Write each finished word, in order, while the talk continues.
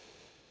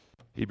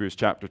Hebrews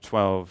chapter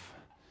 12,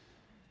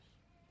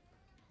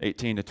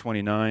 18 to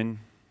 29.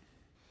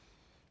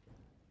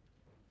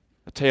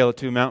 A tale of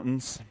two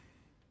mountains.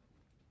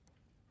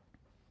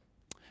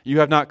 You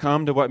have not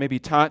come to what may be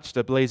touched,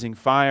 a blazing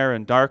fire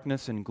and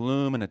darkness and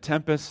gloom and a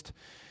tempest,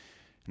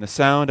 and the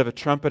sound of a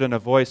trumpet and a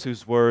voice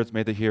whose words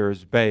made the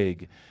hearers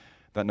beg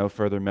that no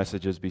further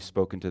messages be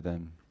spoken to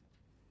them.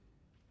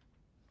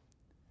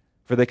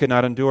 For they could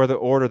not endure the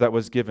order that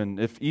was given.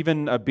 If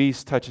even a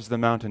beast touches the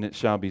mountain, it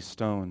shall be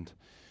stoned.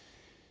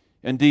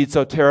 Indeed,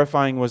 so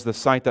terrifying was the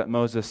sight that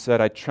Moses said,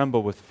 I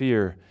tremble with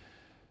fear.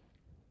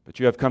 But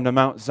you have come to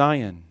Mount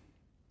Zion,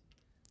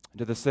 and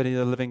to the city of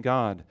the living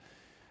God,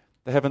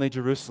 the heavenly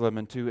Jerusalem,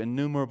 and to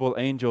innumerable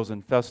angels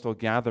in festal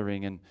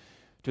gathering, and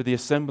to the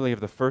assembly of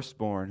the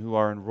firstborn who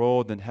are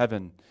enrolled in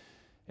heaven,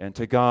 and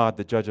to God,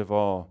 the judge of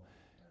all,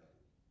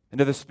 and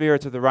to the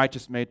spirits of the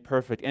righteous made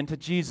perfect, and to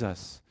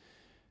Jesus,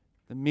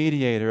 the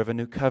mediator of a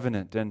new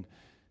covenant, and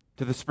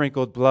to the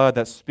sprinkled blood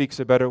that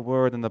speaks a better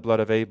word than the blood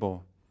of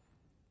Abel.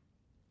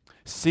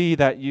 See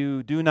that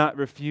you do not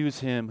refuse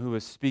him who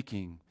is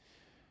speaking.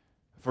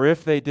 For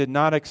if they did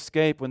not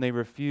escape when they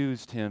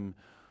refused him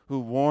who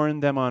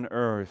warned them on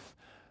earth,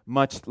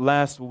 much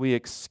less will we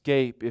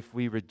escape if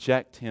we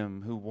reject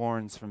him who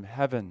warns from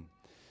heaven.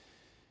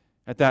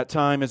 At that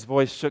time his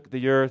voice shook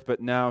the earth, but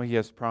now he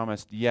has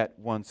promised, yet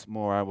once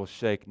more I will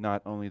shake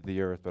not only the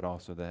earth but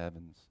also the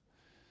heavens.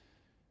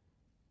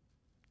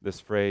 This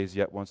phrase,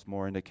 yet once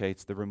more,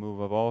 indicates the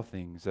removal of all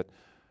things that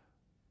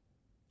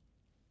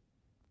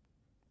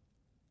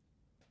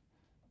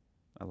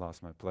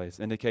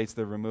indicates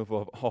the removal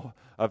of all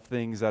of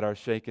things that are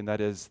shaken, that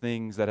is,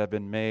 things that have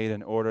been made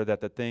in order that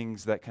the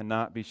things that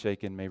cannot be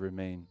shaken may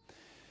remain.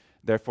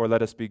 Therefore,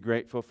 let us be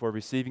grateful for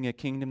receiving a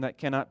kingdom that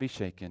cannot be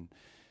shaken,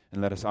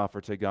 and let us offer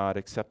to God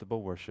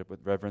acceptable worship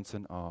with reverence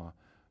and awe,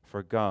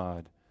 for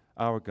God,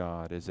 our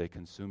God, is a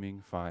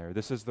consuming fire.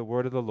 This is the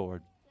word of the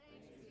Lord.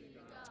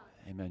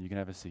 Amen. You can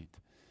have a seat.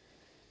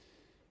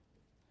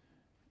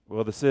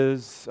 Well, this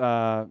is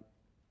the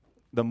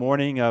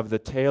morning of the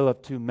Tale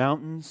of Two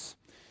Mountains.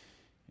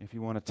 If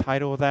you want to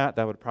title that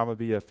would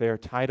probably be a fair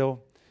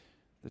title,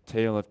 The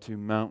Tale of Two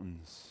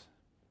Mountains.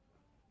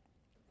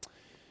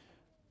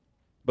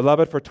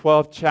 Beloved, for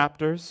 12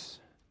 chapters,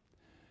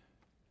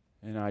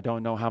 and I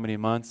don't know how many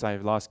months,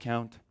 I've lost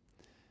count,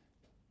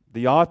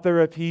 the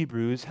author of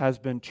Hebrews has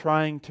been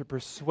trying to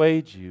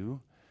persuade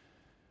you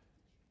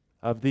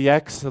of the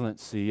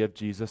excellency of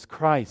Jesus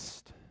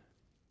Christ.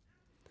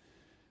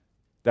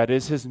 That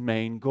is his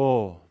main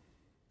goal.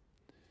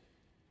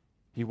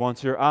 He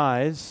wants your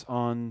eyes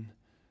on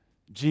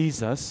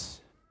Jesus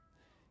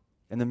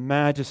and the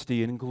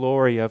majesty and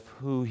glory of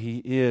who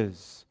he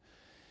is.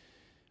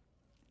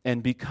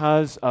 And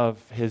because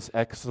of his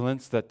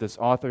excellence that this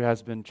author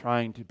has been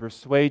trying to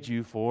persuade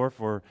you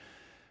for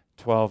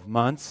 12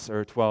 months,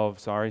 or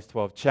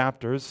 12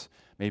 chapters,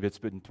 maybe it's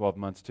been 12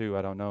 months too,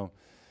 I don't know.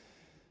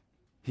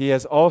 He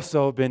has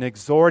also been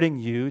exhorting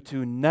you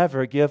to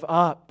never give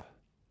up,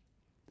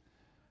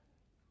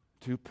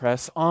 to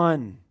press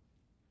on.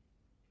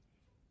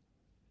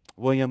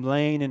 William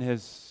Lane, in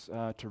his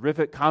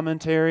terrific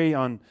commentary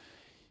on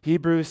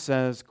Hebrews,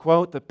 says,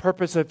 quote, the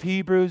purpose of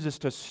Hebrews is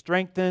to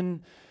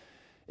strengthen,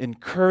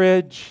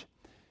 encourage,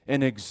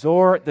 and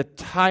exhort the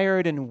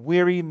tired and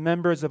weary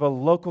members of a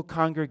local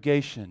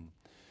congregation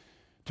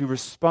to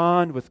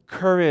respond with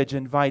courage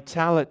and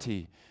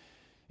vitality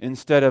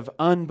instead of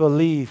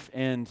unbelief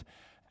and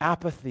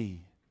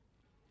apathy.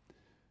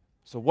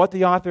 So what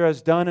the author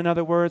has done, in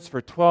other words,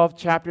 for 12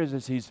 chapters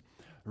is he's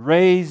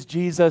raised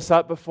Jesus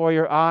up before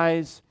your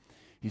eyes.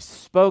 He's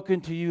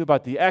spoken to you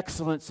about the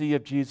excellency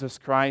of Jesus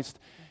Christ,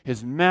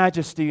 his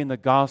majesty in the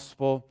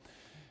gospel.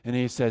 And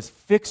he says,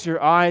 fix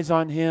your eyes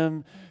on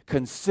him,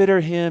 consider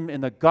him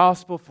in the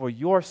gospel for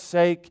your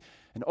sake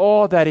and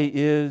all that he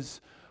is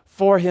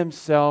for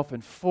himself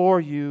and for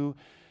you.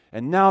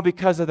 And now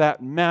because of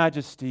that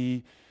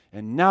majesty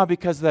and now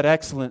because of that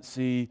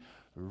excellency,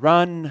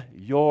 run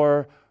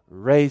your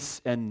race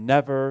and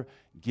never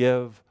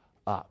give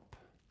up.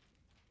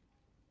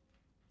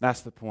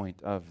 That's the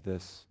point of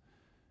this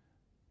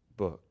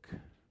book.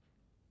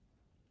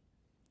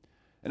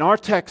 And our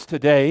text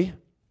today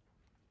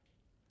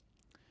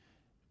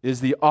is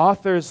the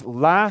author's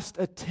last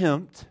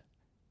attempt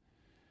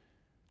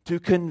to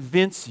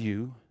convince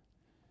you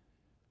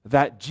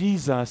that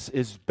Jesus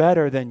is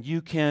better than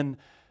you can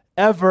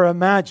ever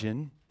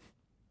imagine,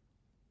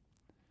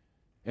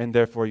 and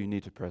therefore you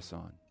need to press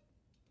on.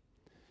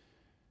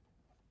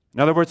 In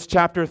other words,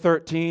 chapter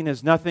 13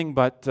 is nothing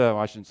but,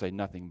 I shouldn't say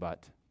nothing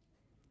but.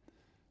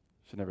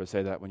 Should never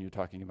say that when you're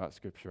talking about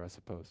Scripture, I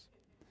suppose.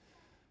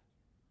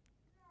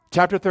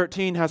 Chapter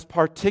 13 has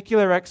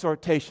particular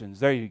exhortations.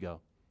 There you go.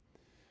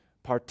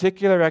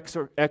 Particular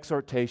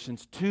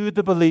exhortations to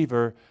the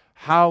believer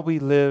how we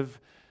live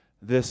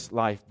this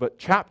life. But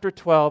chapter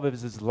 12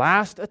 is his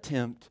last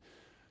attempt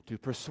to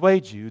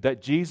persuade you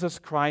that Jesus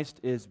Christ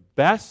is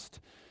best,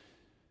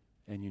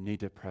 and you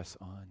need to press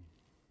on.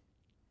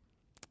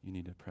 You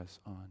need to press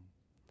on.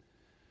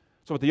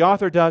 So what the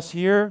author does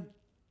here,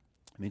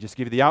 Let me just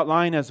give you the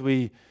outline as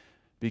we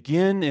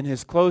begin in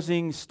his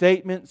closing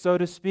statement, so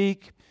to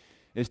speak,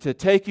 is to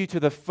take you to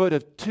the foot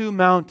of two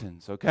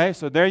mountains, okay?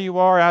 So there you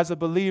are as a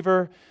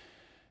believer,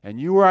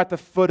 and you are at the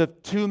foot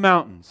of two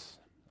mountains.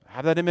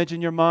 Have that image in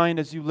your mind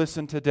as you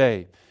listen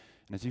today.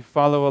 And as you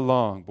follow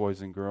along, boys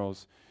and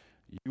girls,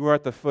 you are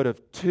at the foot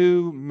of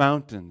two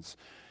mountains.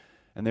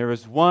 And there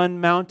is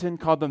one mountain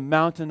called the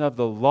mountain of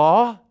the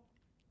law,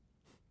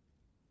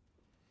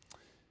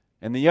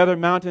 and the other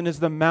mountain is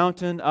the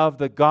mountain of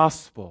the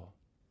gospel.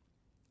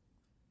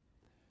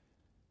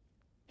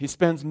 He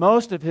spends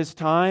most of his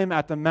time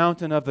at the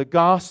mountain of the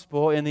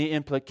gospel and the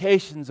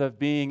implications of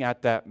being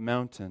at that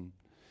mountain.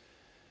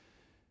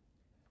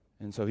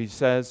 And so he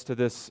says to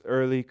this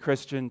early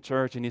Christian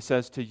church, and he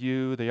says to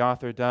you, the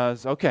author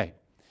does, okay,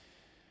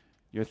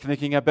 you're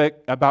thinking a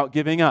bit about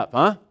giving up,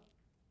 huh?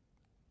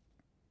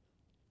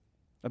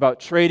 About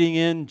trading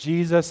in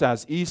Jesus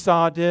as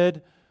Esau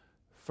did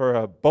for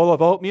a bowl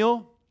of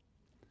oatmeal?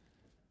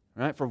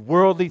 Right, for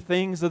worldly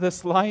things of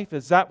this life?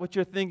 Is that what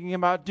you're thinking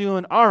about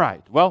doing? All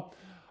right, well,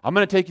 I'm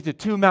going to take you to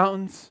two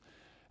mountains,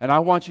 and I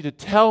want you to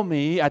tell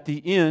me at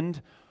the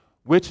end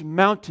which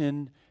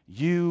mountain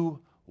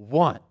you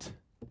want.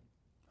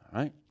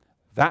 All right,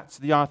 that's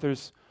the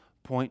author's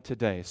point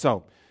today.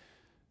 So,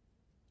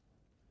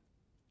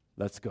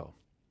 let's go.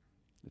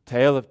 The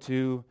tale of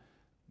two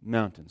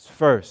mountains.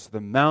 First,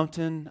 the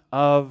mountain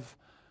of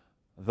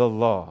the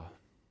law.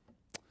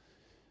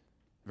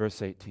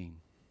 Verse 18.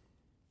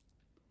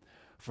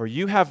 For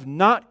you have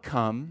not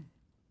come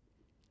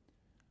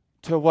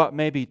to what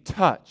may be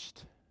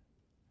touched,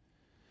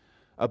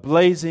 a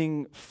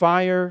blazing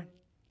fire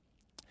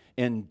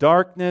in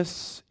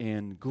darkness,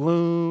 in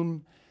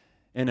gloom,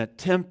 in a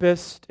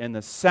tempest, in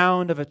the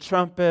sound of a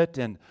trumpet,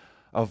 and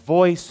a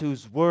voice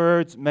whose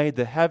words made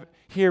the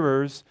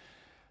hearers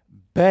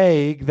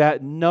beg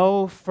that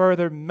no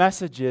further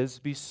messages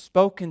be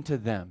spoken to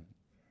them.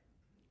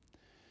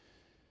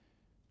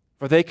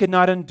 For they could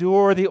not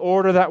endure the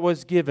order that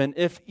was given.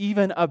 If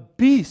even a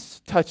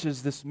beast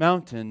touches this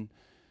mountain,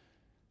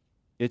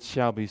 it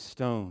shall be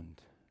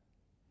stoned.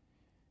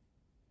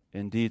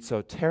 Indeed,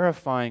 so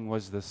terrifying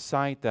was the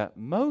sight that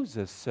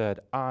Moses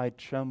said, I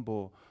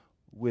tremble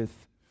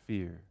with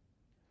fear.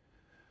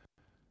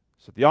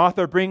 So the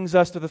author brings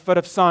us to the foot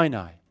of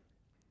Sinai.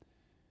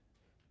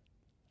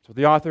 So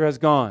the author has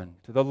gone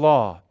to the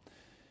law.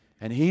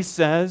 And he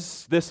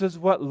says, this is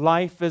what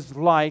life is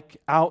like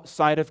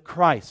outside of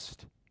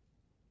Christ.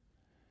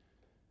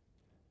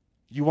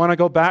 You want to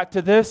go back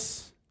to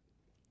this?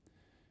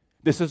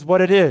 This is what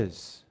it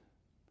is.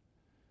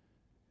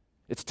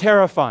 It's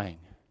terrifying.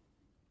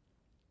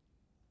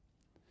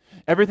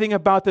 Everything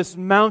about this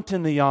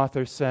mountain, the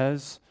author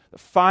says, the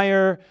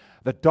fire,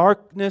 the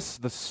darkness,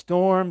 the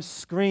storm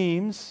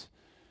screams,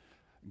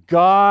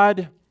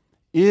 God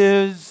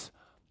is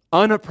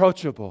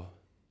unapproachable.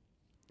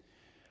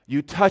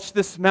 You touch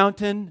this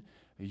mountain,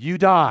 you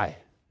die.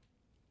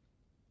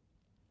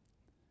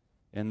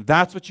 And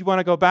that's what you want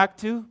to go back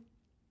to?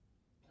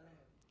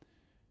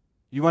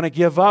 You want to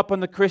give up on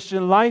the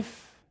Christian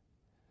life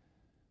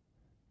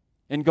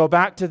and go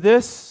back to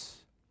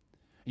this?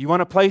 You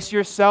want to place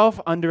yourself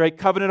under a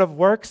covenant of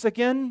works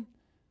again?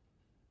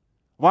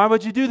 Why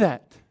would you do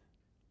that?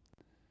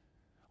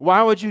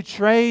 Why would you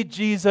trade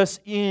Jesus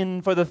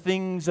in for the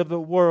things of the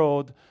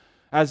world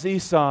as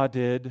Esau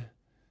did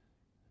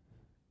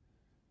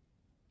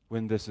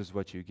when this is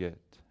what you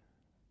get?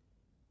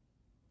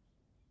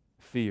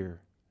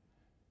 Fear,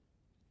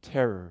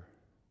 terror.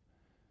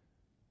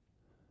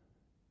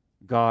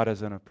 God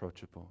is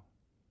unapproachable.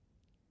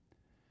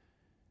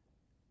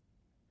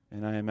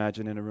 And I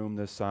imagine in a room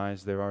this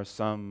size, there are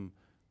some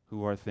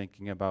who are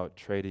thinking about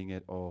trading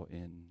it all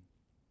in.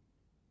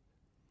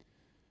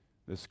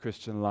 This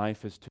Christian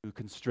life is too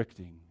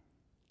constricting.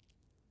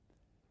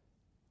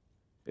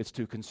 It's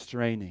too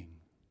constraining.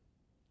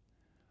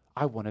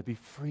 I want to be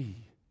free.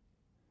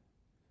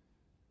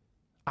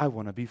 I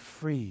want to be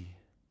free.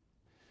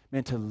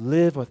 Man, to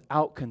live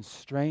without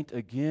constraint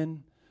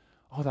again,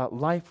 oh, that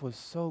life was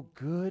so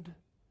good.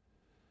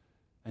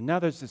 And now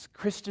there's this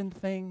Christian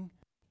thing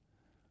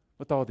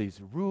with all these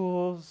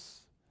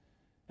rules,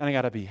 and I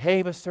got to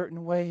behave a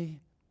certain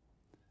way.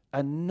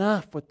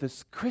 Enough with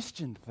this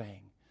Christian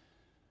thing.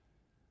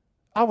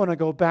 I want to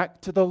go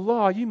back to the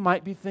law. You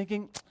might be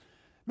thinking,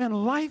 man,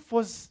 life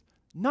was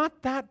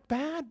not that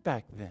bad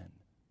back then.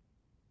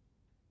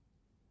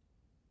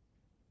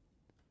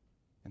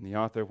 And the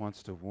author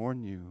wants to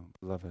warn you,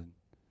 beloved,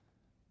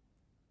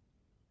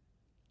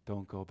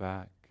 don't go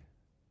back.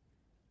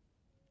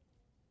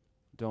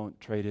 Don't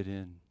trade it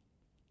in.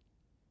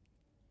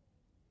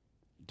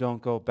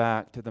 Don't go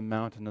back to the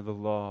mountain of the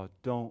law.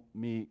 Don't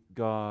meet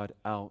God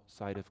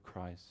outside of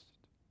Christ.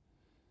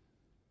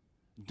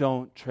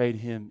 Don't trade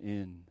him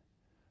in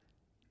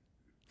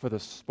for the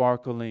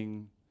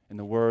sparkling, in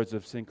the words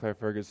of Sinclair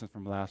Ferguson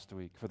from last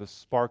week, for the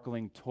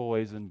sparkling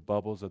toys and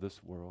bubbles of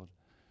this world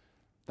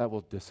that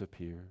will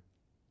disappear.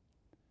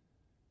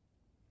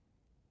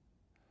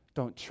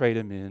 Don't trade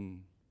him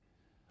in.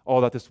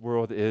 All that this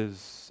world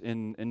is,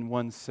 in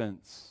one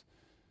sense,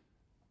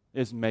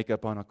 is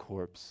makeup on a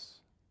corpse.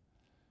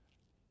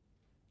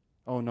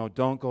 Oh no,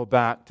 don't go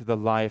back to the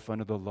life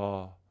under the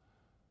law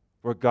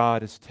where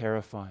God is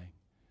terrifying,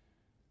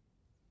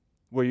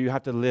 where you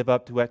have to live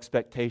up to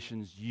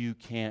expectations you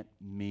can't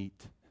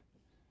meet,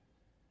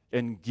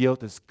 and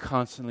guilt is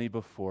constantly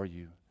before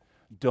you.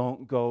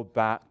 Don't go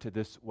back to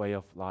this way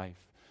of life.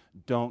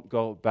 Don't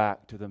go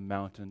back to the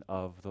mountain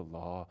of the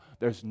law.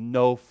 There's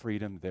no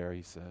freedom there,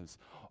 he says.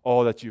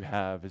 All that you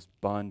have is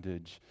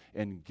bondage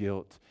and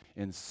guilt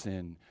and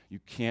sin. You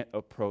can't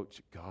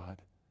approach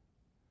God.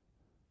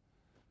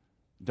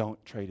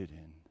 Don't trade it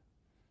in.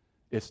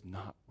 It's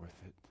not worth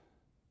it.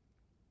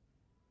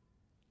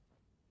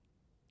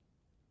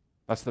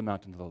 That's the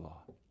mountain of the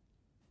law.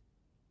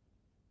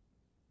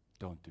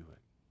 Don't do it.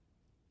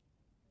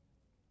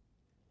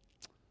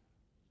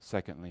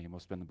 Secondly, and we'll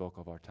spend the bulk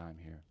of our time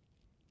here,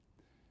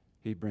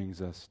 he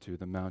brings us to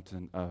the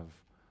mountain of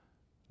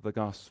the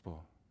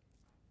gospel.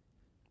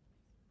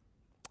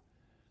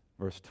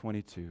 Verse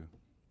 22.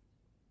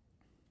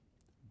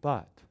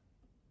 But,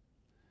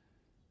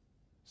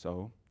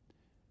 so,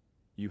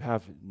 you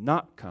have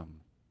not come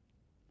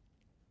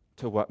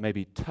to what may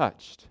be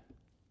touched.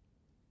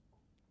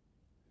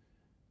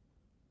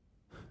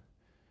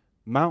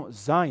 Mount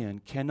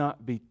Zion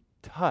cannot be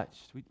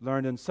touched. We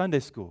learned in Sunday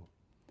school.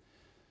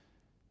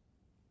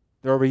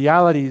 There are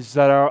realities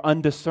that are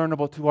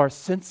undiscernible to our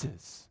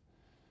senses.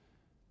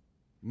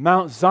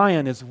 Mount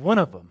Zion is one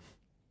of them.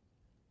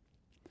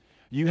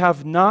 You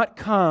have not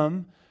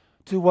come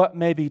to what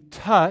may be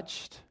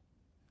touched,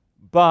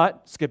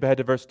 but, skip ahead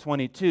to verse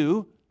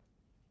 22,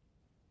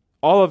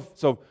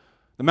 so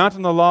the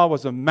mountain of the law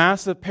was a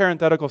massive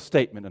parenthetical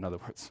statement, in other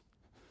words.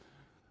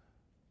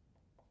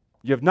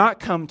 You have not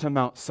come to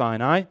Mount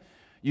Sinai.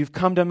 You've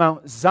come to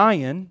Mount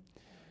Zion,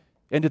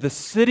 into the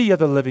city of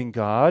the living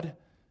God,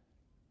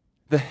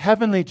 the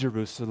heavenly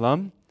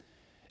Jerusalem,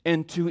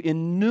 and to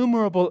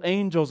innumerable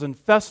angels in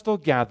festal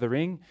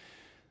gathering,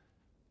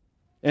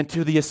 and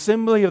to the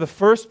assembly of the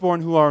firstborn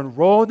who are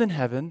enrolled in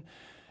heaven,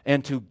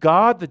 and to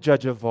God the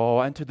judge of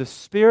all, and to the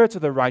spirits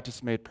of the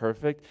righteous made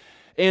perfect,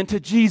 and to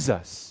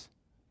Jesus,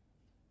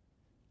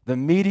 the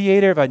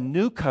mediator of a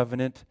new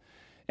covenant,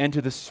 and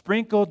to the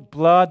sprinkled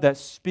blood that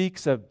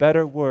speaks a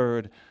better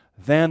word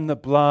than the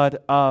blood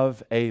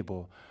of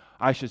Abel.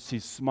 I should see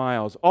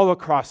smiles all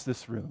across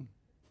this room.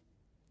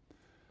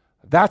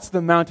 That's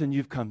the mountain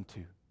you've come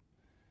to.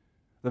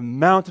 The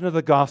mountain of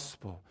the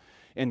gospel.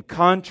 In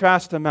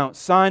contrast to Mount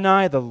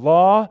Sinai, the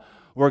law,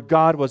 where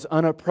God was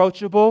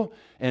unapproachable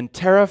and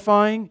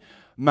terrifying,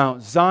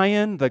 Mount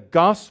Zion, the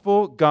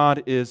gospel,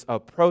 God is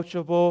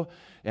approachable,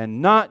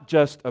 and not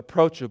just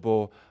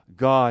approachable,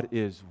 God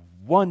is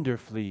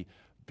wonderfully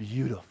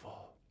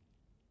beautiful.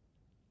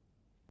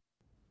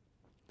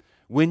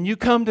 When you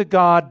come to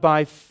God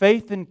by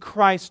faith in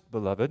Christ,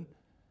 beloved,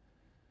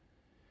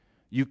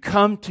 you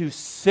come to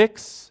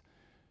 6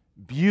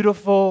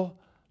 beautiful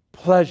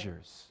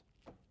pleasures.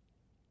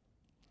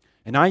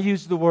 And I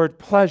use the word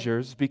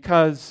pleasures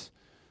because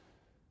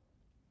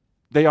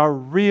they are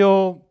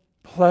real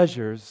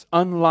pleasures,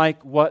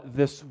 unlike what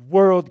this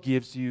world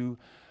gives you,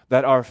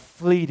 that are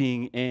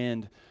fleeting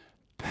and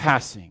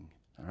passing.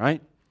 All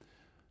right?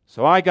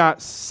 So I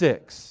got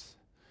 6.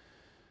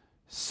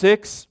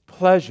 6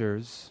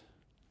 pleasures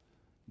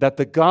that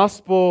the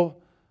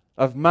gospel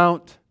of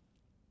Mount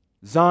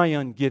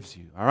Zion gives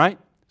you. All right?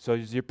 So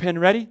is your pen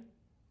ready?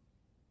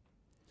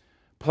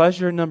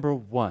 Pleasure number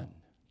 1.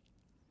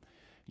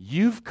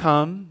 You've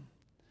come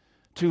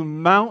to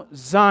Mount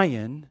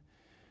Zion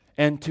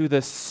and to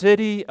the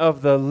city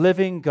of the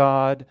living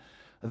God,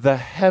 the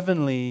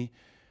heavenly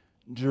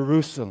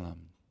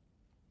Jerusalem.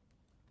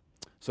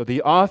 So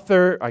the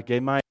author, I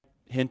gave my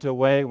hint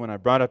away when I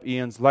brought up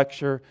Ian's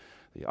lecture,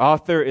 the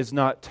author is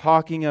not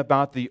talking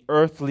about the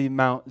earthly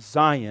Mount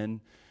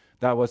Zion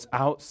that was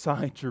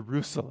outside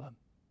Jerusalem.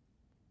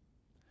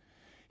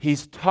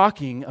 He's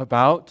talking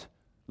about,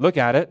 look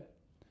at it,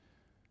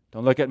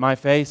 don't look at my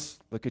face,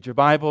 look at your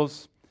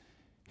Bibles.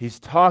 He's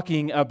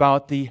talking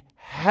about the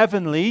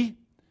heavenly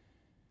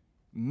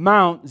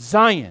Mount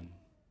Zion.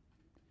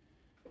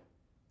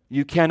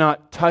 You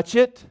cannot touch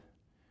it,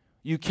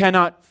 you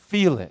cannot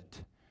feel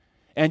it,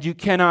 and you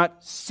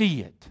cannot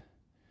see it.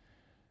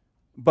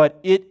 But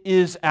it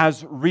is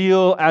as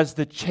real as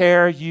the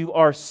chair you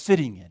are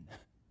sitting in.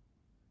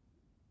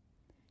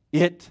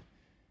 It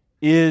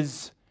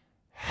is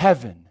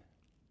heaven.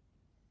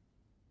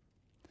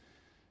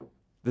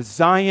 The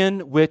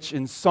Zion, which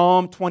in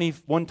Psalm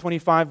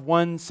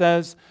 125:1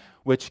 says,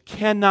 which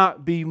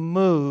cannot be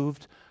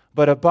moved,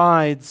 but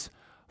abides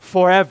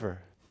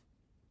forever.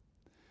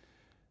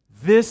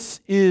 This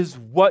is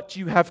what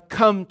you have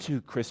come to,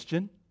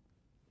 Christian.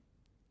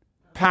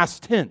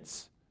 Past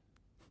tense.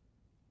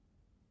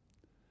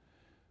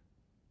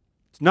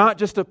 It's not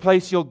just a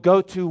place you'll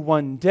go to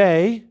one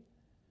day,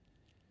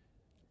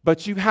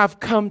 but you have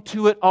come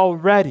to it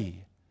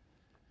already.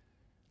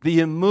 The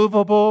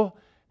immovable,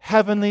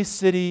 heavenly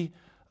city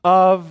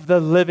of the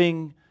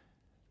living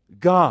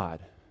God.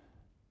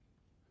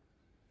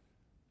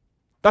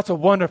 That's a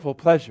wonderful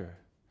pleasure.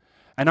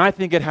 And I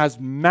think it has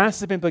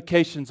massive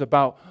implications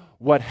about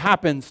what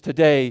happens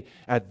today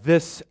at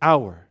this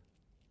hour.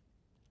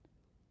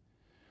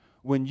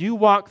 When you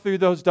walk through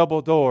those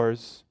double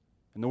doors,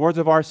 in the words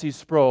of R.C.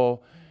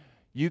 Sproul,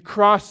 you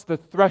cross the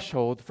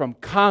threshold from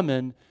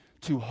common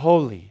to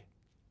holy.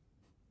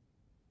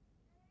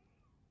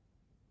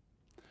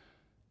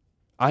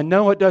 I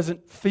know it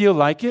doesn't feel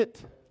like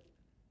it.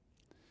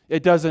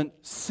 It doesn't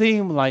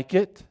seem like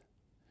it.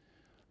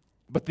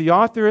 But the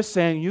author is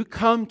saying you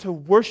come to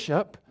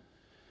worship.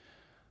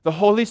 The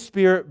Holy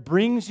Spirit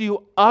brings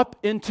you up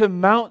into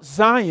Mount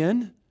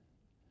Zion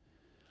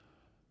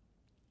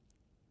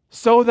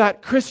so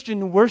that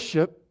Christian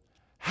worship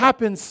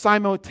happens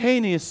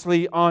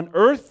simultaneously on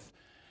earth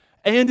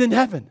and in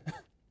heaven.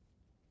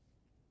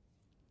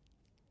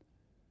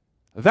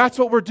 That's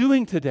what we're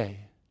doing today.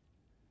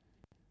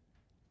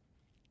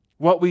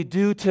 What we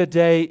do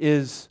today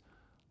is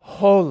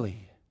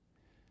holy.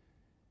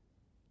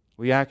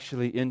 We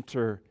actually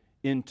enter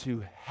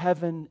into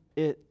heaven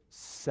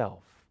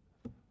itself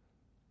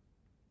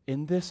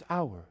in this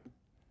hour.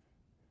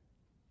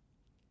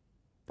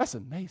 That's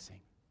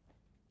amazing.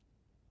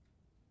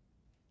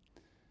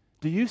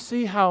 Do you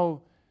see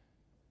how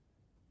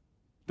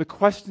the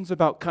questions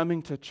about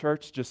coming to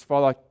church just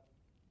fall like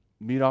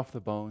meat off the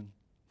bone?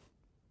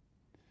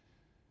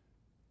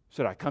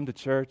 Should I come to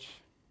church?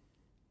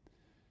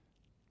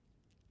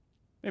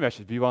 Maybe I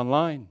should view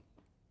online.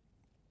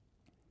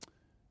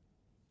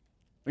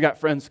 We got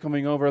friends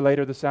coming over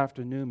later this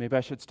afternoon. Maybe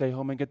I should stay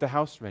home and get the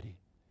house ready.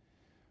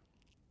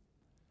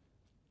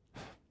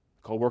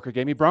 Co-worker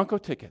gave me Bronco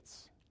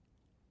tickets.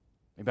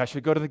 Maybe I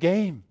should go to the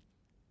game.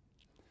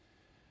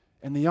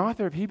 And the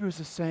author of Hebrews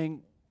is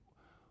saying,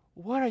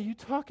 what are you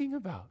talking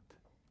about?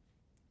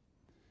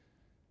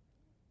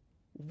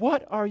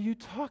 What are you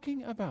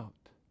talking about?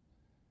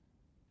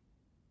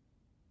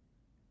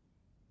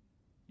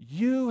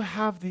 You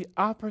have the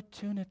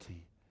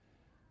opportunity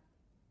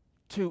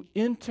to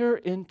enter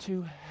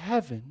into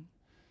heaven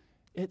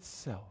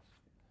itself,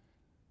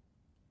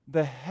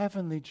 the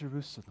heavenly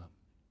Jerusalem.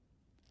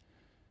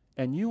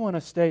 And you want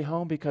to stay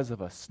home because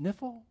of a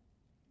sniffle?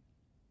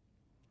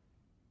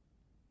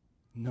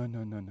 No.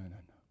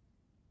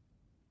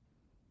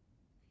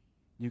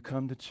 You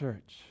come to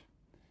church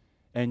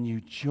and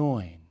you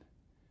join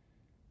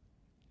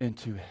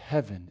into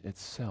heaven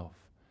itself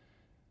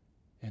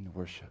in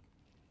worship.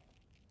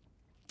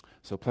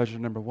 So pleasure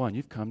number one,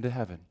 you've come to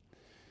heaven.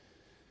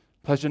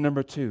 Pleasure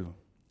number two,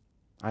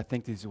 I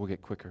think these will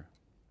get quicker.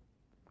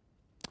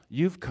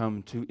 You've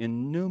come to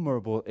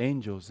innumerable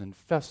angels in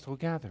festal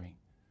gathering.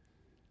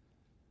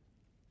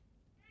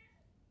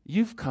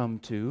 You've come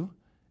to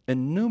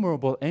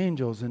innumerable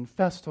angels in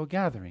festal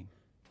gathering.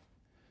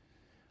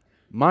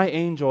 My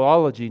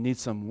angelology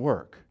needs some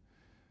work,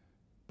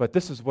 but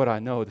this is what I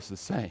know this is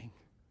saying.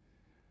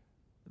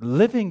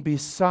 Living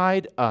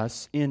beside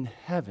us in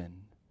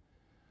heaven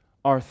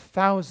are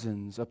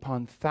thousands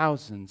upon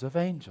thousands of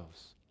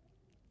angels.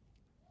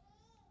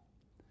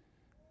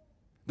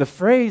 The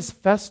phrase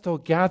festal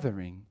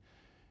gathering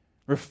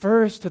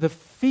refers to the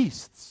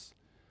feasts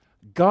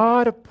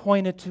God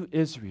appointed to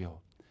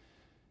Israel.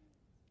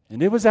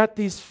 And it was at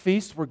these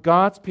feasts where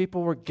God's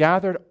people were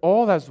gathered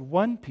all as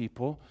one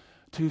people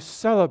to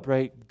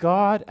celebrate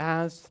God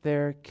as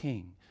their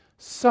King.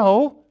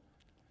 So,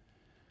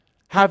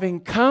 having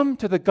come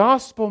to the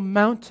gospel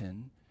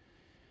mountain,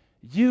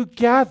 you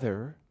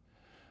gather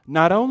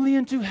not only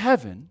into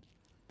heaven,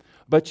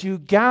 but you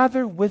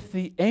gather with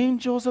the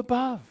angels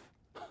above.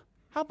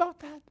 How about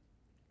that?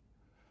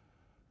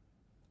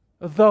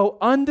 Though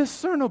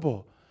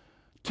undiscernible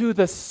to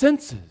the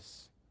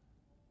senses,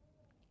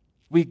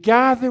 we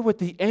gather with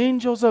the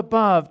angels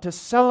above to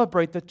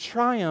celebrate the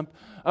triumph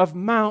of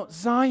Mount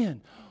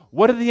Zion.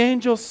 What do the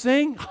angels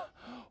sing?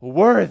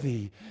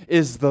 Worthy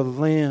is the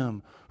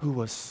Lamb who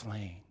was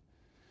slain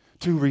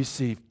to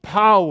receive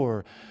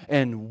power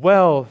and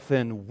wealth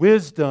and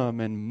wisdom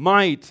and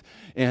might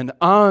and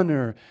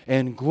honor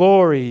and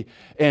glory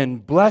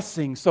and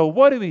blessing. So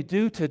what do we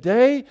do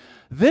today?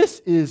 This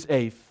is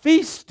a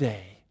feast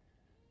day.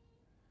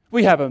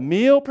 We have a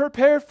meal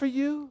prepared for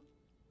you.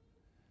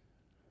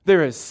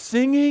 There is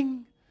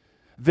singing.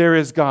 There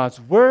is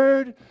God's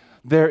word.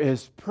 There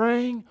is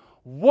praying.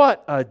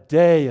 What a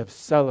day of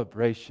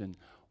celebration.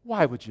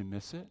 Why would you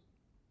miss it?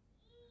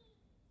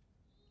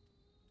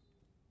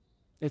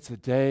 It's a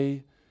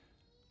day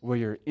where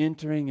you're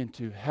entering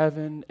into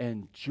heaven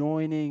and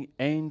joining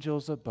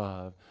angels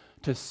above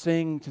to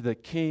sing to the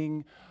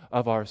King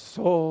of our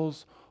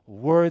souls,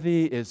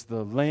 worthy is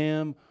the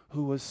Lamb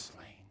who was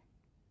slain.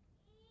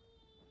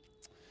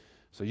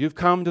 So you've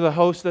come to the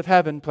host of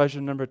heaven,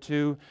 pleasure number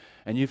two,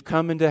 and you've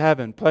come into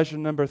heaven. Pleasure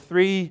number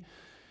three,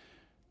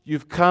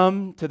 you've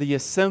come to the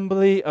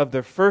assembly of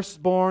the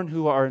firstborn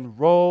who are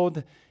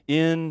enrolled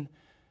in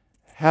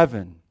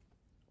heaven.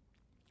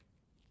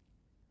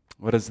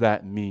 What does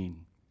that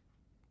mean?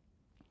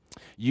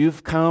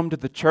 You've come to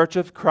the church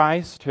of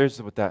Christ, here's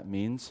what that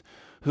means,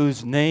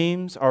 whose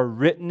names are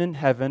written in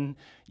heaven,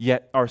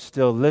 yet are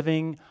still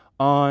living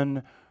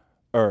on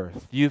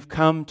earth. You've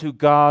come to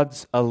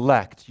God's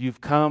elect.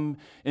 You've come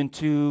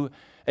into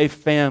a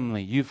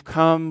family. You've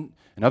come,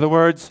 in other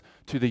words,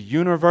 to the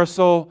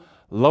universal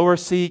lower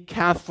C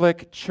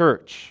Catholic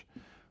Church.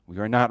 We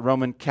are not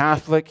Roman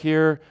Catholic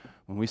here.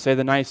 When we say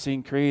the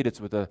Nicene Creed,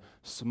 it's with a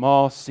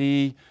small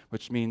c,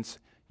 which means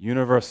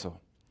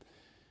universal.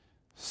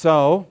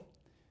 So,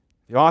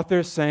 the author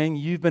is saying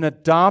you've been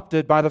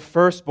adopted by the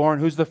firstborn.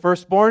 Who's the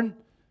firstborn?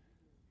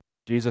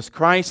 Jesus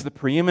Christ, the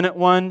preeminent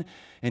one.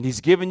 And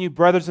He's given you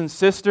brothers and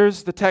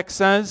sisters, the text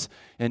says,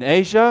 in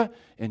Asia,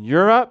 in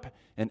Europe,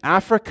 in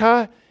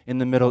Africa, in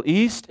the Middle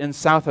East, in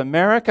South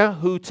America,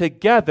 who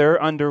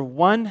together under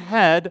one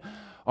head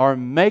are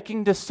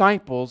making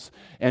disciples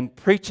and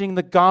preaching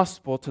the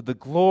gospel to the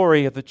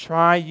glory of the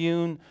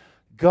triune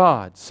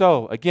God.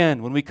 So,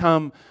 again, when we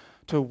come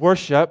to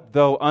worship,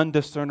 though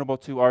undiscernible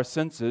to our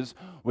senses,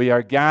 we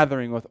are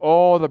gathering with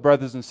all the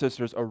brothers and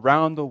sisters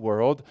around the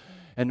world,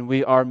 and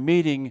we are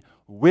meeting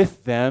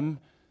with them,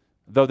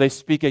 though they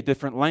speak a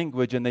different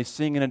language and they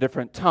sing in a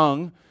different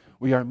tongue.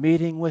 We are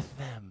meeting with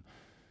them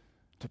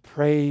to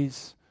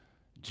praise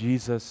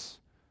Jesus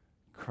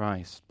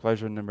Christ.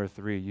 Pleasure number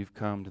 3, you've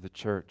come to the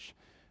church,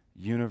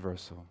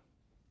 universal.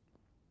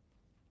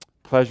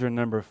 Pleasure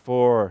number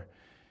 4,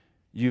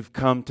 you've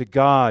come to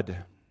God,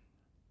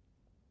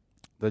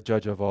 the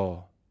judge of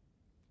all.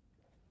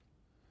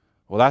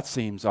 Well, that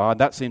seems odd.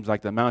 That seems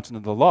like the mountain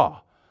of the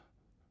law.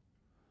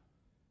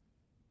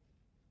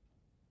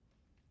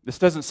 This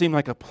doesn't seem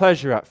like a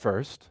pleasure at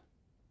first.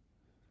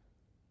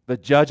 The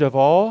judge of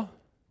all?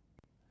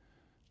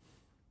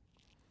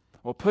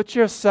 Well, put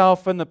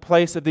yourself in the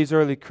place of these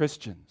early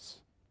Christians.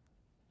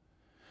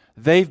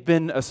 They've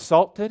been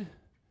assaulted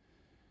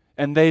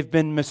and they've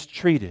been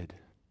mistreated.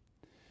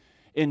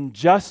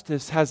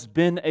 Injustice has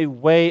been a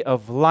way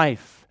of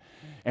life.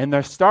 And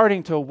they're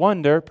starting to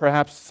wonder,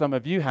 perhaps some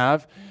of you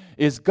have,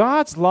 is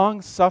God's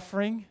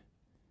long-suffering,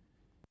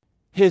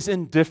 His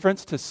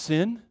indifference to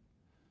sin?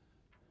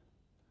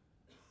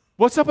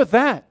 What's up with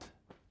that?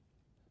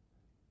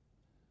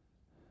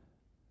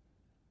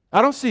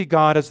 I don't see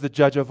God as the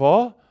judge of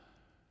all.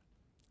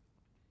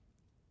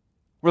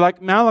 We're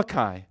like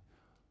Malachi.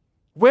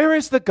 Where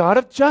is the God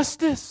of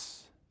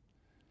justice?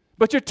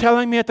 But you're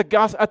telling me at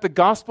the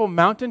gospel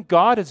mountain,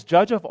 God is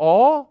judge of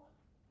all?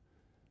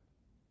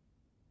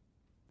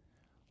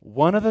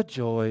 One of the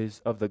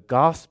joys of the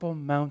gospel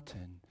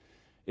mountain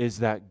is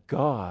that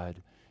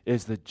God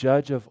is the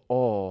judge of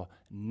all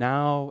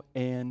now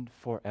and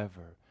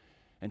forever.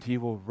 And He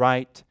will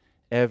right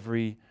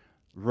every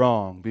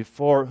wrong,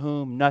 before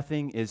whom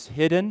nothing is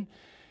hidden,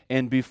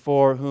 and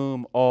before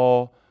whom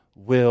all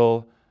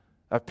will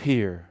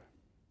appear.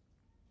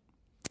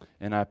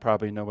 And I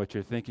probably know what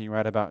you're thinking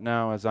right about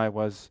now as I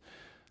was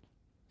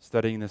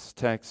studying this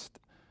text.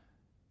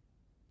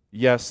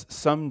 Yes,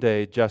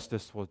 someday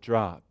justice will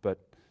drop, but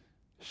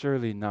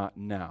surely not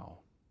now.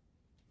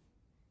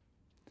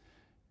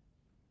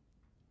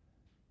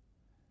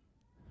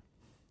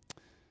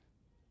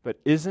 But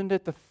isn't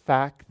it the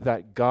fact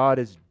that God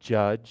is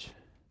judge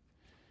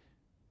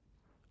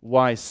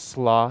why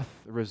sloth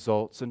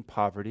results in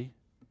poverty?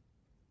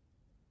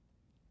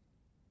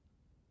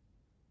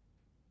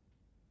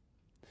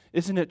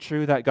 Isn't it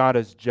true that God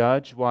is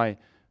judge why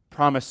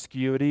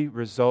promiscuity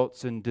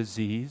results in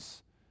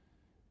disease,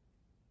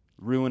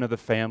 ruin of the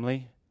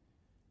family?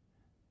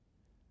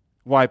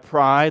 Why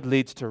pride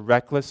leads to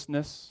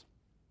recklessness?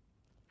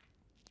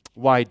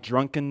 Why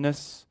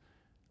drunkenness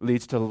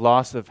leads to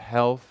loss of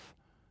health,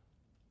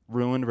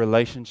 ruined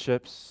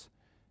relationships,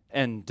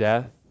 and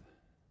death?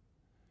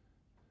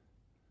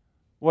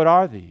 What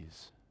are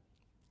these?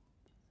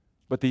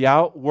 But the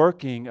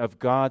outworking of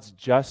God's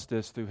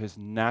justice through His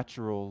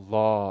natural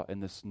law in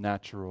this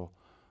natural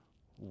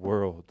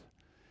world.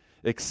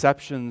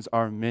 Exceptions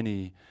are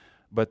many,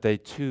 but they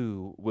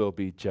too will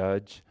be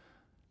judged.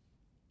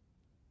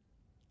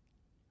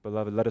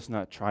 Beloved, let us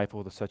not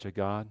trifle with such a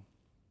God.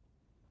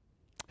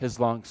 His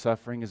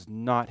long-suffering is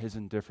not His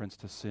indifference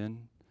to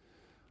sin.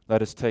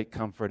 Let us take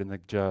comfort in the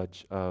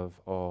judge of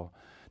all.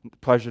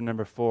 Pleasure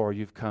number 4,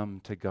 you've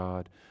come to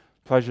God.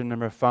 Pleasure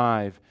number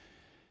 5,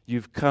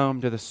 you've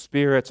come to the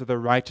spirits of the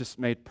righteous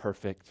made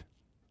perfect.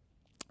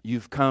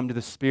 You've come to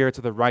the spirits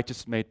of the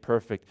righteous made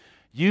perfect.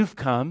 You've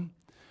come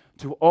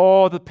to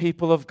all the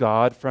people of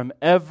God from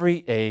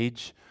every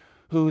age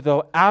who,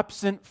 though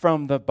absent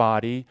from the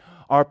body,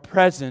 are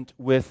present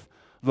with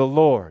the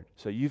Lord.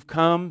 So you've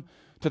come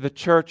to the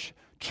church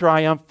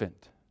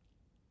triumphant.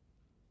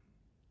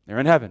 They're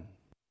in heaven.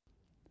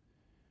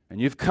 And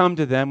you've come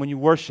to them when you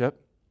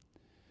worship.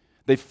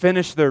 They've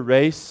finished their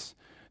race.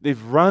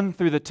 They've run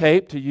through the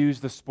tape, to use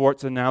the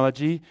sports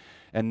analogy,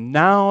 and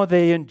now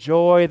they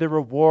enjoy the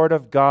reward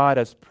of God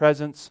as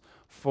presence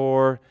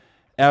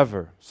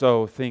forever.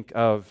 So think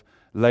of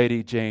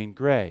Lady Jane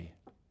Grey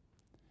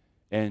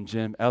and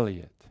Jim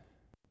Elliot.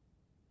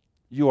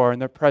 You are in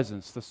their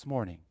presence this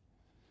morning.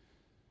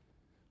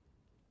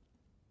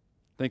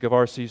 Think of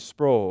R.C.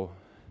 Sproul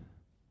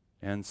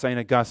and St.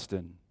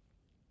 Augustine.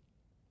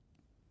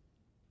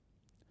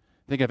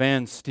 Think of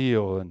Anne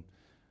Steele and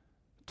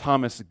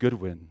Thomas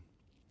Goodwin.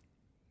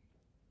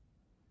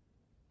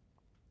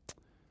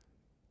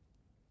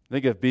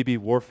 Think of B.B.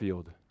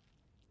 Warfield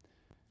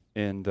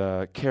and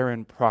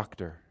Karen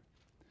Proctor.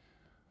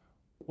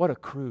 What a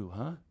crew,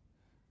 huh?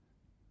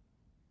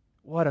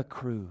 What a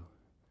crew.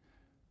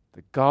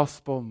 The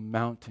gospel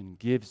mountain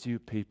gives you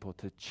people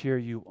to cheer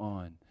you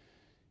on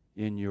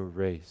in your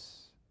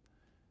race.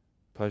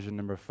 Pleasure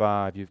number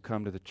 5, you've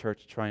come to the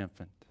church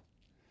triumphant.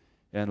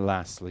 And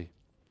lastly,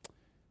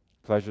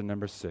 pleasure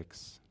number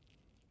 6,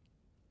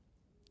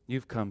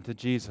 you've come to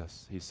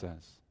Jesus, he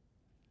says,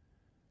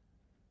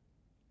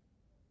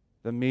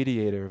 the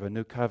mediator of a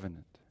new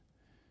covenant,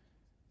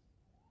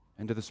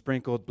 and to the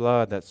sprinkled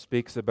blood that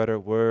speaks a better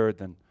word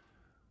than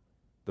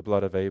the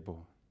blood of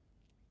Abel.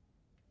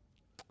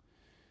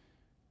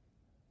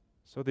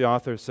 So the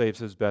author saves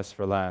his best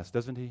for last,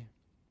 doesn't he?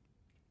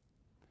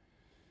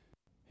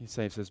 He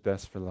saves his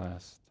best for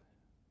last.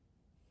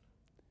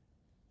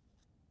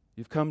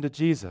 You've come to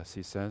Jesus,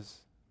 he says.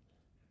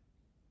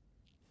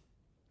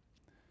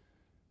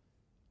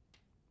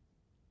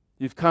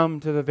 You've come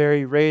to the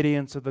very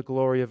radiance of the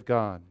glory of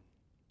God.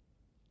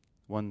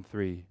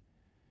 1:3.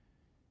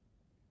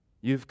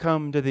 You've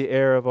come to the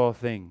heir of all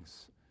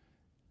things.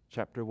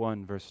 Chapter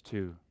 1, verse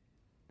 2.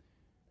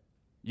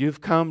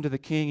 You've come to the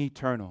King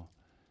eternal.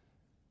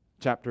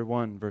 Chapter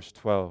 1, verse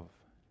 12.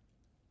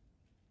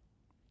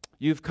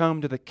 You've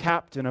come to the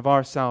captain of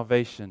our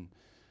salvation.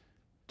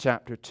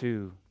 Chapter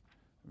 2,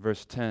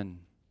 verse 10.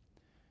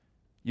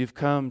 You've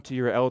come to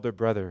your elder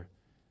brother.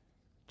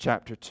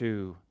 Chapter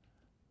 2,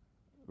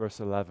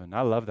 verse 11.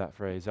 I love that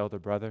phrase, elder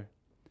brother.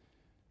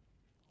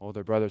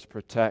 Older brothers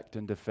protect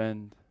and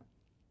defend.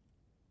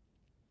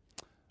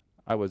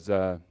 I was,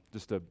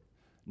 just a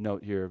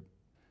note here,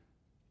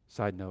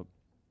 side note.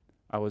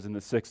 I was in the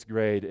 6th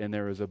grade, and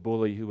there was a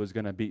bully who was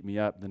going to beat me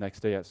up the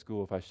next day at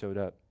school if I showed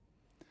up.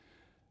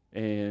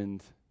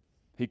 And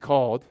he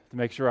called to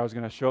make sure I was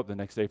going to show up the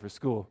next day for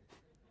school.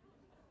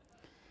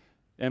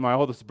 And my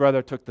oldest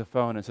brother took the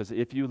phone and says,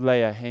 if you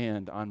lay a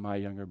hand on my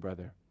younger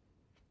brother,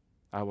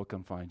 I will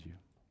come find you,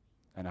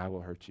 and I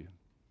will hurt you.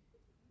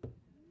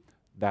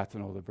 That's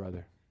an older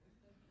brother.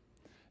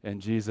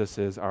 And Jesus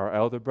is our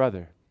elder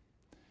brother.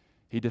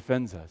 He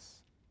defends us.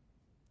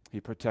 He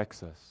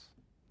protects us.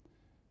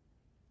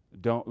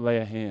 Don't lay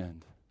a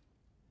hand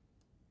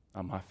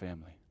on my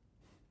family.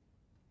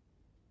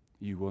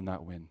 You will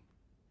not win.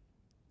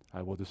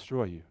 I will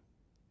destroy you.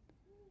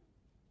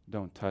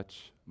 Don't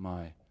touch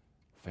my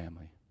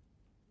family.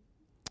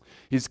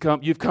 You've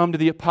come to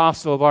the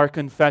apostle of our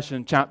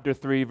confession, chapter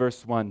 3,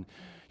 verse 1.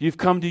 You've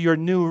come to your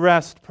new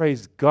rest,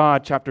 praise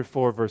God, chapter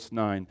 4, verse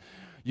 9.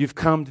 You've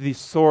come to the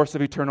source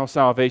of eternal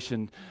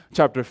salvation,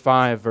 chapter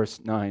 5, verse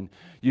 9.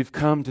 You've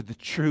come to the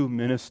true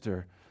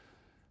minister,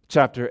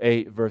 chapter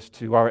 8, verse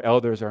 2. Our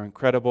elders are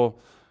incredible,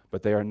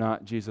 but they are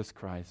not Jesus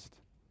Christ.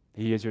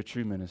 He is your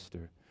true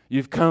minister.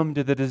 You've come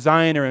to the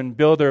designer and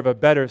builder of a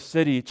better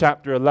city,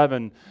 chapter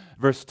 11,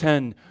 verse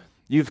 10.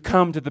 You've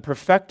come to the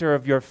perfecter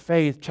of your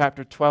faith,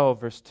 chapter 12,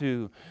 verse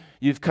 2.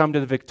 You've come to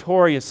the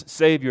victorious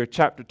Savior,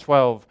 chapter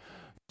 12,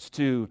 verse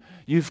 2.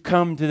 You've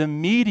come to the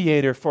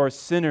mediator for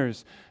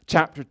sinners,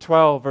 chapter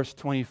 12, verse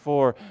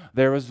 24.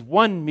 There is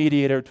one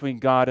mediator between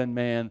God and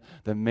man,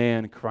 the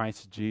man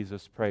Christ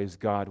Jesus. Praise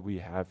God, we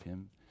have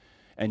him.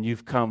 And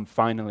you've come,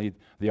 finally,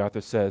 the author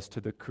says, to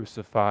the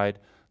crucified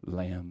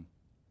Lamb,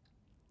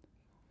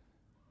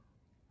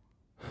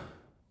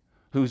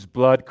 whose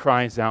blood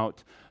cries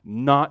out,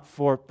 not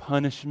for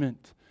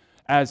punishment,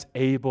 as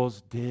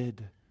Abel's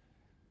did.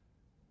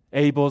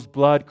 Abel's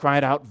blood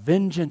cried out,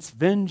 vengeance,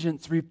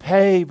 vengeance,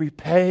 repay,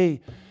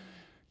 repay.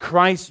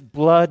 Christ's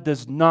blood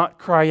does not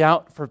cry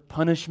out for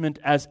punishment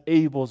as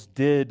Abel's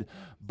did,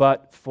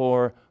 but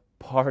for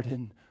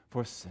pardon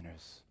for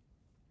sinners.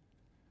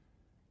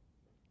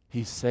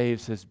 He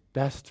saves his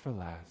best for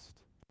last.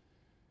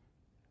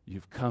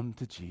 You've come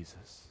to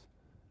Jesus.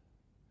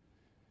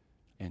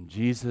 And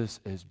Jesus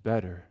is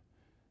better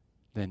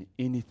than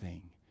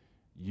anything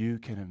you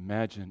can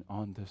imagine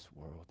on this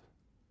world.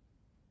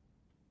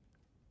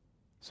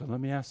 So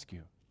let me ask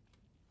you,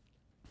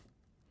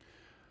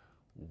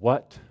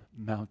 what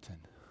mountain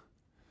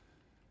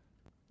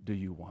do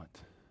you want?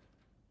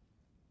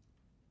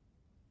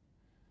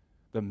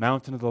 The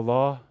mountain of the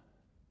law,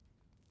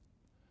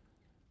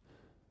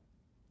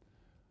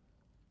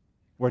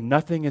 where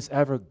nothing is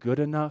ever good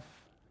enough?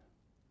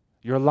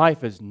 Your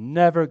life is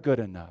never good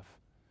enough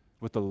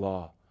with the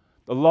law.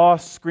 The law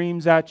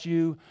screams at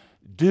you,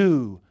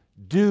 do,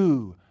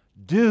 do,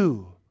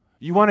 do.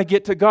 You want to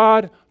get to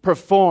God?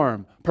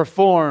 Perform,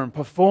 perform,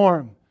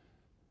 perform.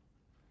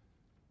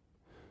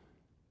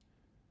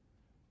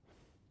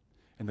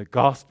 And the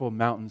gospel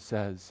mountain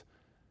says,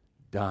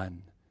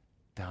 done,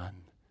 done,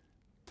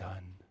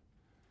 done.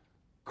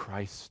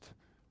 Christ,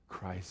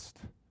 Christ,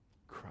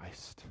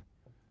 Christ.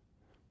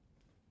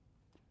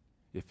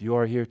 If you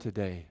are here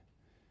today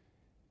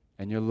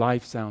and your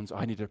life sounds,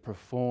 I need to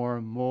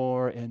perform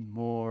more and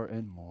more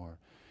and more,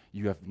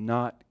 you have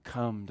not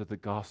come to the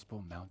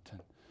gospel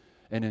mountain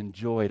and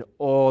enjoyed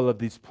all of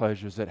these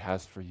pleasures it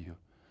has for you.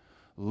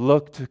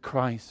 Look to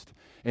Christ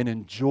and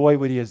enjoy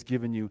what He has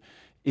given you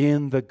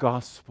in the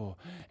gospel.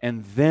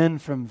 And then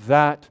from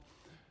that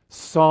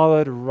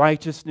solid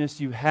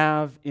righteousness you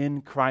have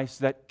in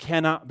Christ that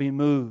cannot be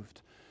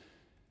moved,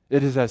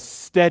 it is as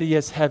steady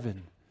as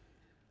heaven.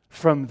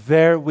 From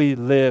there we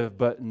live,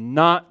 but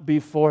not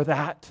before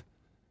that.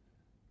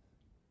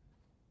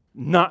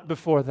 Not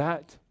before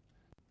that.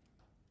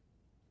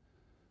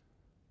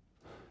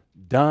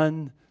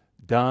 Done,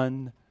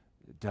 done,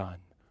 done.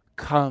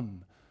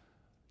 Come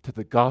to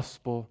the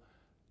gospel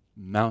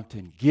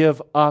mountain.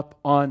 Give up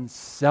on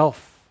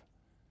self.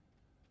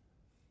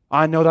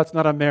 I know that's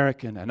not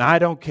American, and I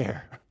don't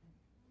care.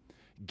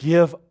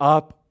 Give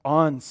up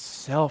on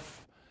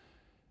self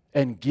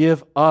and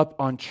give up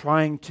on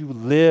trying to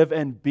live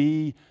and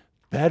be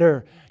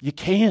better. You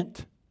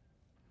can't.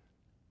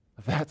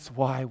 That's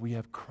why we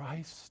have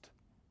Christ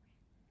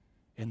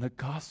in the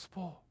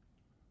gospel.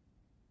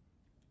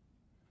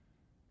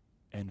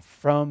 And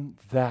from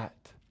that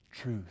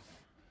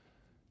truth,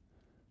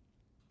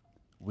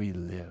 we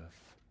live,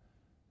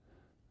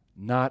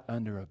 not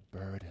under a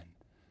burden,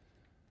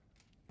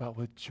 but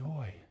with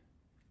joy.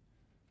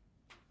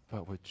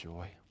 But with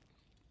joy.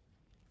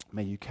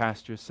 May you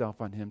cast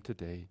yourself on Him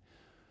today.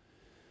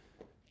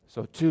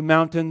 So 2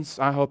 mountains,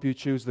 I hope you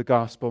choose the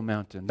gospel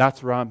mountain.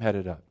 That's where I'm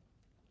headed up.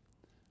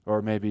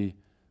 Or maybe,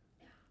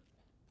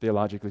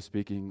 theologically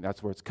speaking,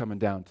 that's where it's coming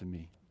down to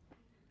me.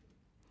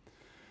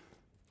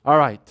 All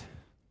right.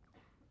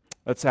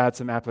 Let's add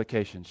some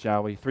application,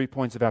 shall we? 3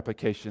 points of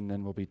application,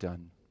 then we'll be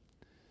done.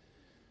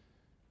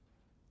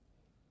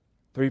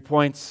 3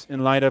 points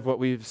in light of what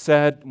we've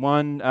said.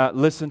 1,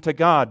 listen to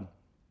God.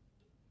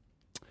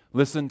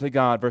 Listen to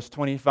God. Verse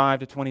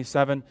 25 to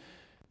 27.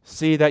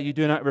 See that you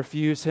do not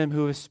refuse Him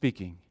who is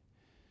speaking.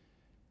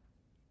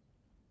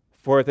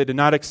 For if they did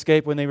not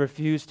escape when they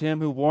refused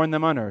Him who warned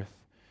them on earth,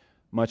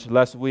 much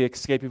less will we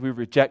escape if we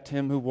reject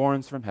Him who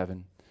warns from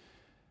heaven.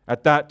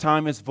 At that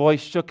time His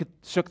voice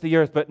shook the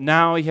earth, but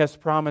now He has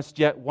promised,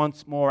 yet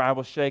once more I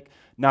will shake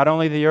not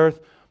only the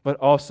earth, but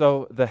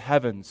also the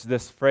heavens.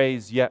 This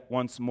phrase, yet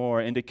once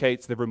more,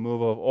 indicates the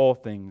removal of all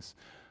things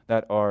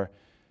that are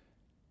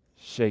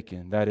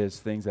shaken. That is,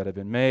 things that have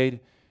been made,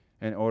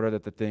 in order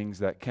that the things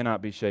that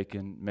cannot be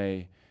shaken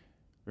may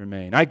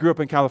remain. I grew up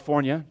in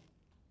California,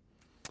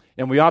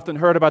 and we often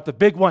heard about the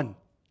big one.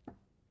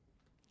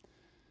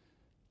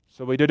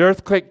 So we did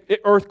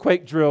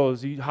earthquake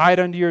drills. You hide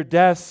under your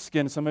desk,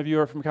 and some of you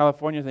are from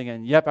California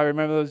thinking, yep, I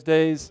remember those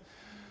days.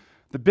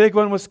 The big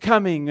one was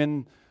coming,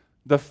 and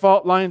the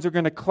fault lines are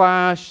going to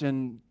clash,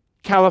 and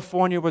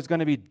California was going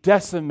to be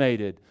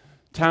decimated.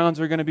 Towns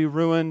are going to be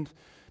ruined.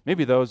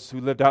 Maybe those who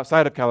lived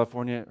outside of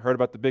California heard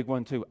about the big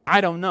one too.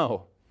 I don't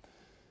know.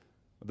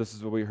 But this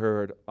is what we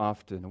heard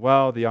often.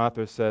 Well, the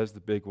author says the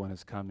big one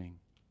is coming.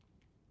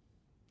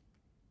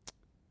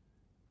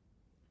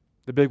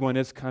 The big one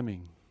is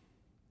coming.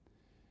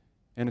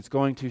 And it's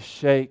going to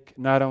shake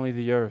not only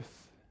the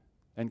earth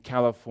and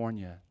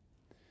California,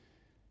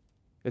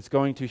 it's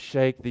going to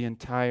shake the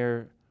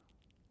entire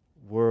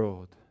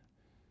world.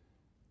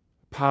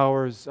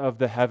 Powers of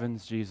the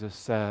heavens, Jesus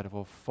said,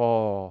 will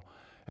fall,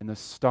 and the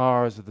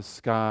stars of the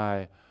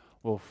sky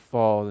will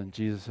fall. And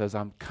Jesus says,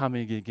 I'm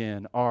coming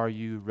again. Are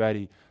you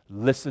ready?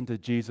 Listen to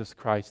Jesus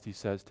Christ, He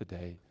says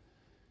today.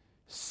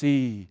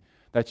 See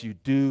that you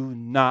do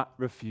not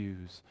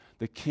refuse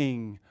the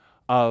King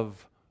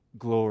of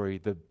glory.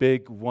 The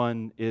big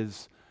one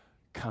is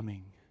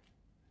coming.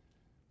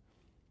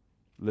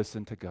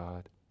 Listen to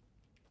God.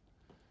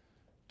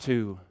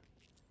 2,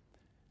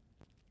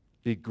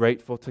 be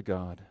grateful to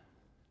God.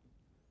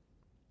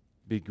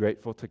 Be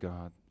grateful to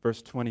God.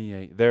 Verse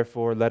 28,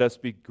 therefore let us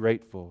be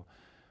grateful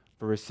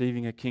for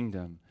receiving a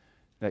kingdom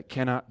that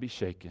cannot be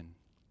shaken.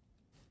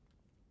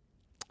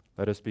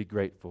 Let us be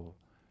grateful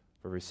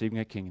for receiving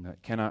a kingdom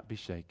that cannot be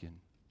shaken.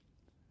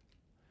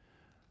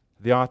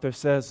 The author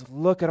says,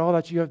 look at all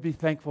that you have to be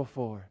thankful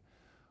for.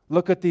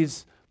 Look at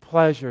these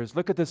pleasures.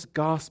 Look at this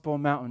gospel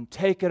mountain.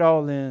 Take it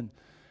all in.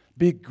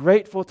 Be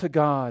grateful to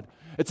God.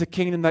 It's a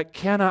kingdom that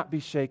cannot be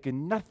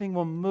shaken. Nothing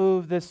will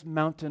move this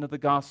mountain of the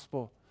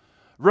gospel.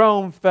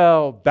 Rome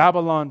fell,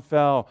 Babylon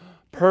fell,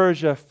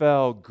 Persia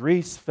fell,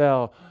 Greece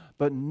fell,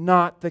 but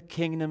not the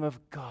kingdom of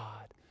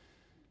God.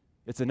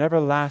 It's an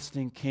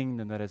everlasting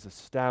kingdom that is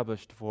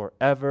established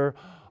forever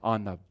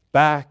on the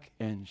back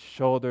and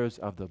shoulders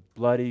of the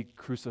bloody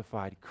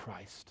crucified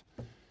Christ.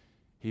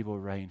 He will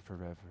reign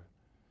forever.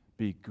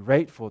 Be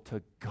grateful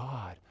to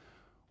God.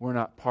 We're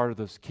not part of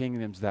those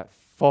kingdoms that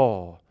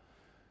fall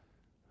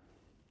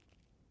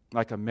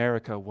like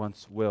America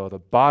once will. The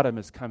bottom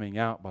is coming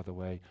out, by the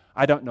way.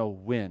 I don't know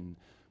when,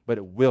 but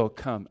it will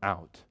come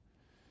out.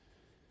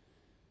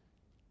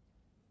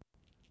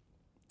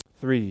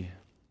 3,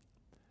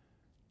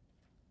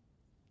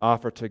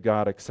 offer to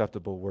God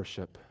acceptable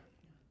worship.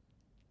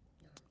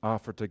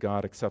 Offer to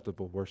God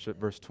acceptable worship.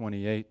 Verse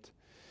 28.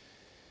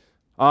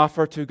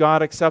 Offer to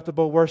God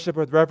acceptable worship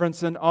with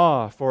reverence and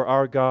awe, for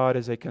our God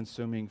is a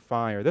consuming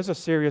fire. There's a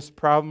serious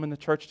problem in the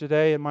church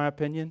today, in my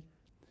opinion.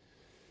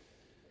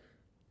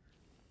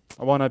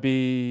 I want to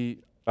be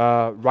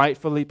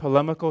rightfully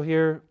polemical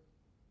here,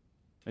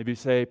 maybe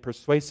say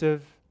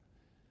persuasive.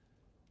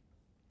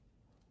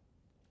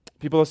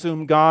 People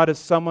assume God is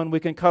someone we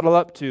can cuddle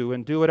up to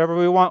and do whatever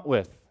we want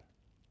with.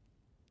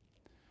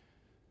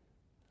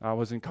 I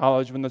was in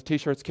college when the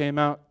t-shirts came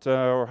out,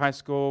 or high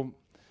school,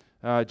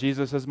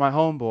 Jesus is my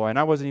homeboy, and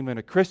I wasn't even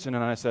a Christian,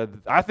 and I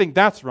said, I think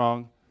that's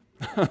wrong.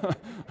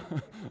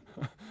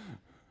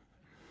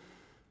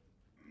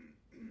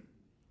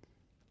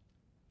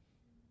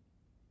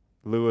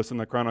 Lewis in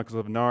the Chronicles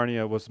of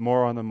Narnia was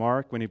more on the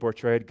mark when he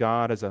portrayed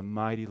God as a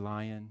mighty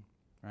lion,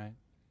 right?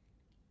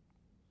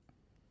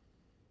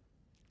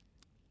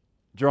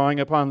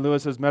 Drawing upon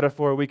Lewis's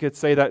metaphor, we could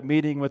say that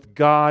meeting with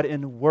God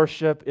in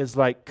worship is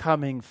like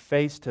coming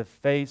face to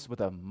face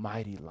with a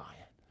mighty lion.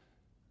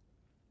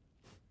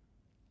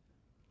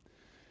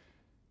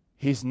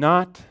 He's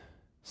not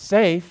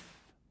safe,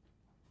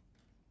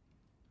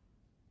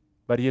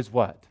 but he is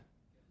what?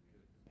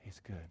 He's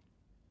good.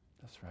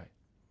 That's right.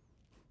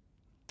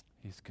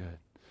 He's good.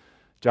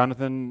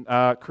 Jonathan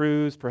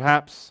Cruz,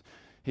 perhaps,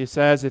 he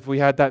says, if we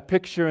had that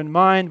picture in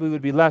mind, we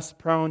would be less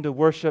prone to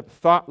worship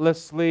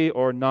thoughtlessly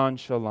or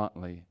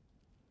nonchalantly.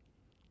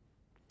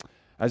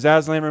 As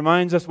Aslan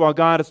reminds us, while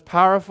God is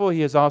powerful,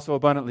 He is also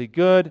abundantly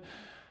good.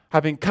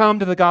 Having come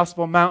to the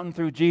gospel mountain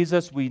through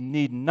Jesus, we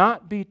need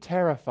not be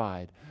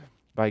terrified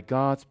by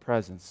God's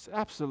presence.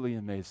 Absolutely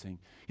amazing.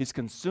 He's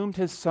consumed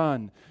His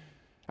Son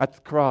at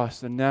the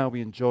cross, and now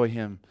we enjoy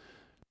Him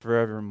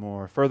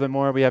forevermore.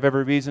 Furthermore, we have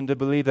every reason to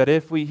believe that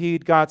if we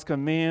heed God's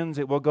commands,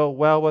 it will go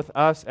well with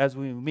us as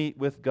we meet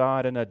with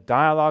God in a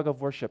dialogue of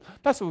worship.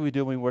 That's what we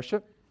do when we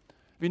worship.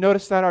 Have you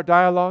noticed that, our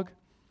dialogue?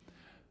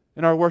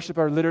 In our worship,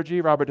 our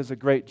liturgy, Robert does a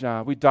great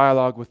job. We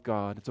dialogue with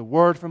God. It's a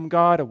word from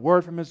God, a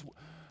word from His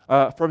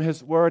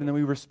Word, and then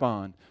we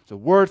respond. It's a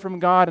word from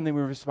God, and then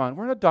we respond.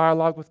 We're in a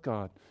dialogue with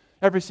God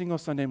every single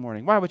Sunday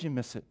morning. Why would you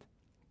miss it?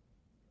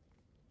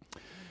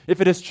 If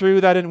it is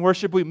true that in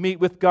worship we meet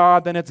with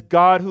God, then it's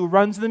God who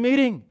runs the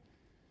meeting.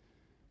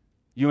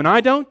 You and I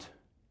don't.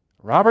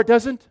 Robert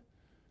doesn't.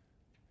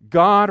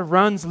 God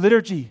runs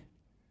liturgy.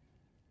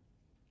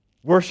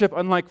 Worship,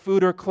 unlike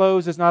food or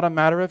clothes, is not a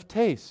matter of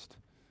taste.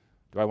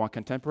 Do I want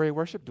contemporary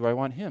worship? Do I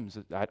want hymns?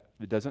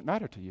 It doesn't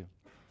matter to you.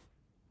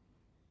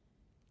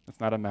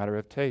 It's not a matter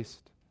of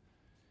taste.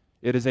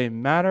 It is a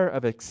matter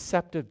of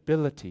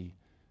acceptability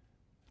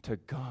to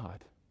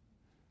God.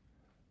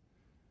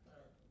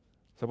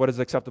 So what is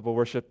acceptable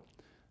worship?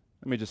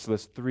 Let me just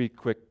list 3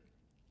 quick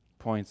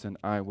points and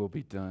I will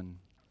be done.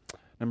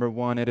 Number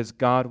 1, it is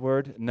God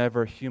word,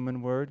 never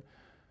human word.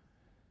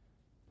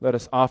 Let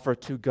us offer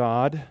to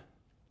God.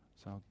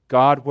 So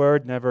God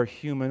word, never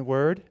human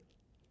word.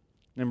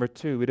 Number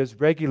 2, it is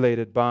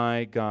regulated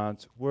by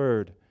God's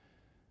word.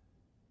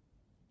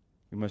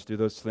 We must do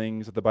those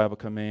things that the Bible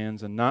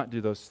commands and not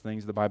do those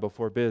things the Bible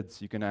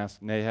forbids. You can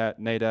ask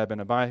Nadab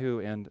and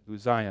Abihu and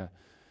Uzziah.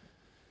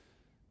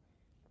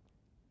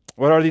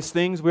 What are these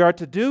things we are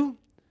to do?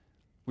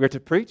 We are to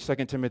preach, 2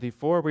 Timothy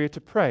 4. We are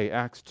to pray,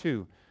 Acts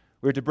 2.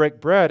 We are to break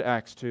bread,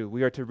 Acts 2.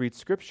 We are to read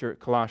Scripture,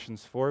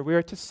 Colossians 4. We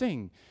are to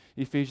sing,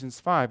 Ephesians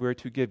 5. We are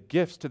to give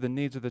gifts to the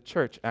needs of the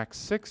church, Acts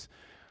 6.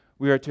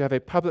 We are to have a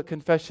public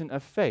confession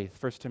of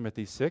faith, 1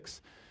 Timothy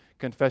 6.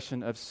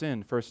 Confession of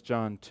sin, 1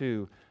 John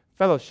 2.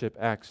 Fellowship,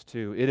 Acts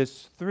 2. It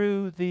is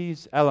through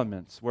these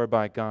elements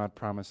whereby God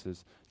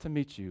promises to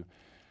meet you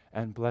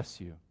and bless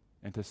you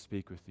and to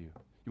speak with you.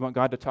 You want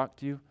God to talk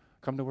to you?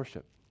 Come to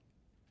worship.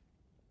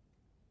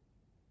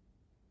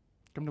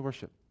 Come to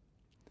worship.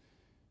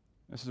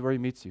 This is where He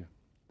meets you.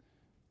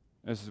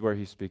 This is where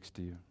He speaks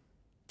to you.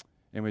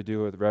 And we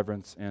do it with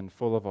reverence and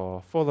full of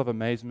awe, full of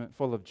amazement,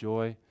 full of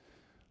joy,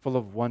 full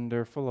of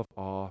wonder, full of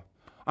awe.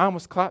 I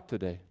almost clapped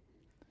today.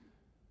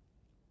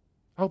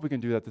 I hope we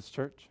can do that at this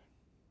church.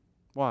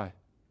 Why?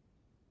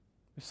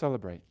 We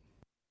celebrate.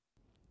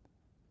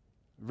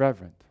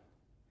 Reverent,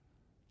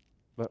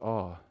 but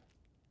awe.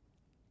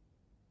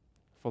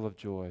 Full of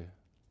joy,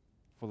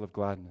 full of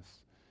gladness.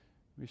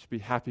 We should be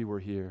happy we're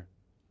here.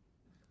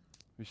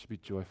 We should be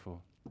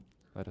joyful.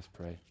 Let us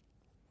pray.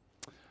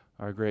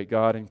 Our great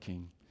God and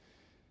King,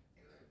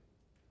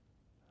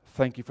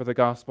 thank you for the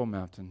gospel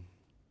mountain.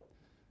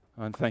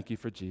 And thank you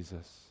for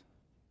Jesus.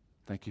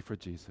 Thank you for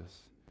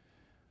Jesus.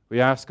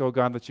 We ask, oh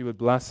God, that you would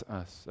bless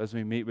us as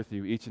we meet with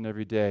you each and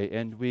every day,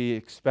 and we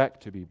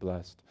expect to be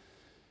blessed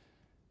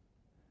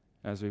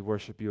as we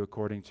worship you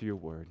according to your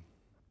word.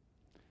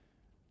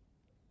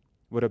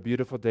 What a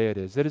beautiful day it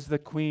is. It is the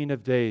Queen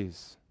of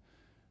Days,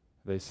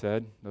 they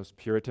said, those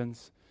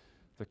Puritans.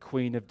 The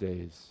Queen of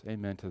Days.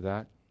 Amen to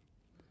that.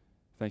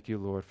 Thank you,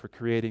 Lord, for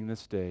creating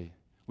this day.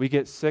 We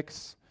get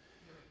 6.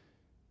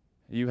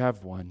 You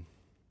have 1.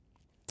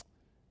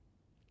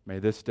 May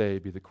this day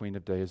be the Queen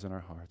of Days in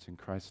our hearts. In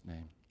Christ's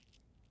name,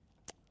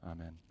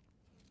 amen.